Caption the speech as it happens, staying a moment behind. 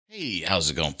Hey, how's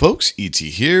it going, folks? ET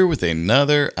here with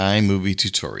another iMovie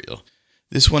tutorial.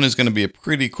 This one is going to be a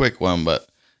pretty quick one, but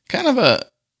kind of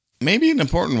maybe an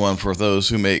important one for those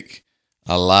who make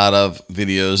a lot of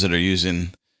videos that are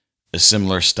using a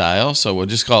similar style. So we'll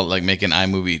just call it like making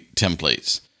iMovie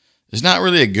templates. There's not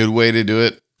really a good way to do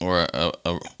it, or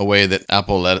a way that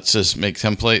Apple lets us make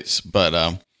templates, but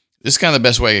this is kind of the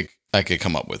best way I could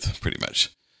come up with, pretty much.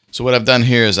 So what I've done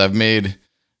here is I've made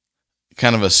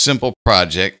kind of a simple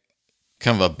project,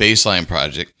 kind of a baseline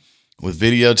project with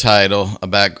video title, a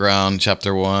background,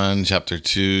 chapter 1, chapter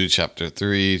 2, chapter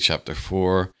 3, chapter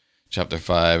 4, chapter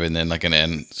 5, and then like an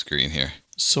end screen here.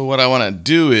 So what I want to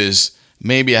do is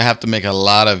maybe I have to make a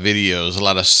lot of videos, a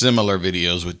lot of similar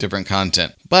videos with different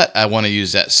content, but I want to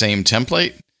use that same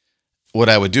template. What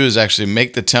I would do is actually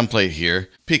make the template here,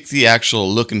 pick the actual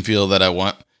look and feel that I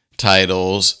want,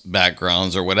 titles,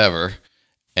 backgrounds, or whatever.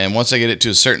 And once I get it to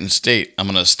a certain state, I'm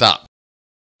going to stop.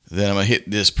 Then I'm going to hit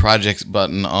this project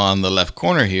button on the left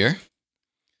corner here,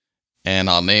 and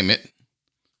I'll name it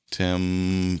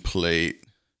Template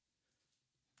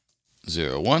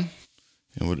 01,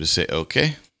 and we'll just say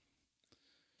OK.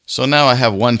 So now I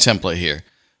have one template here.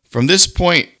 From this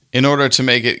point, in order to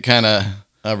make it kind of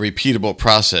a repeatable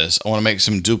process, I want to make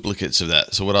some duplicates of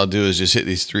that. So what I'll do is just hit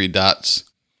these three dots,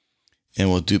 and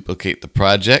we'll duplicate the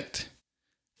project.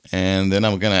 And then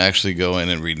I'm going to actually go in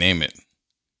and rename it.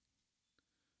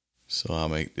 So I'll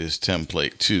make this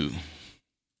template 2.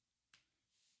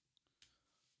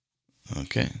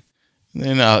 Okay. And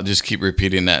then I'll just keep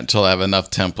repeating that until I have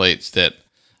enough templates that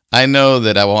I know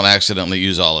that I won't accidentally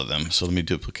use all of them. So let me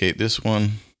duplicate this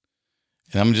one.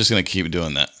 And I'm just going to keep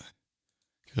doing that.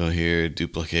 Go here,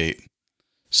 duplicate.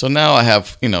 So now I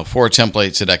have, 4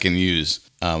 templates that I can use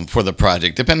for the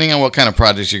project, depending on what kind of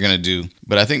projects you're going to do.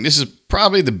 But I think this is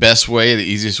probably the best way, the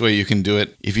easiest way you can do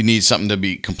it. If you need something to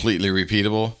be completely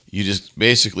repeatable, you just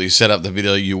basically set up the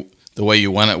video the way you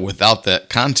want it without that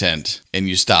content, and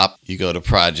you stop, you go to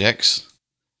projects,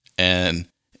 and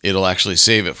it'll actually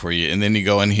save it for you. And then you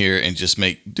go in here and just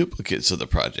make duplicates of the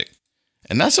project.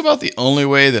 And that's about the only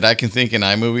way that I can think in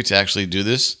iMovie to actually do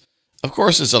this. Of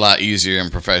course, it's a lot easier in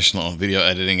professional video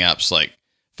editing apps like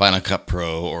Final Cut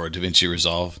Pro or DaVinci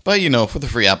Resolve. But for the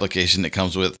free application that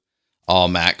comes with all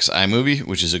Macs iMovie,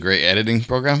 which is a great editing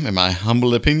program, in my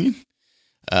humble opinion,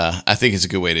 I think it's a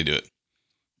good way to do it.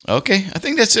 Okay, I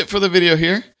think that's it for the video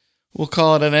here. We'll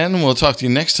call it an end, and we'll talk to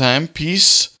you next time.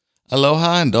 Peace,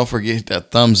 aloha, and don't forget to hit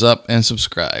that thumbs up and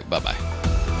subscribe. Bye-bye.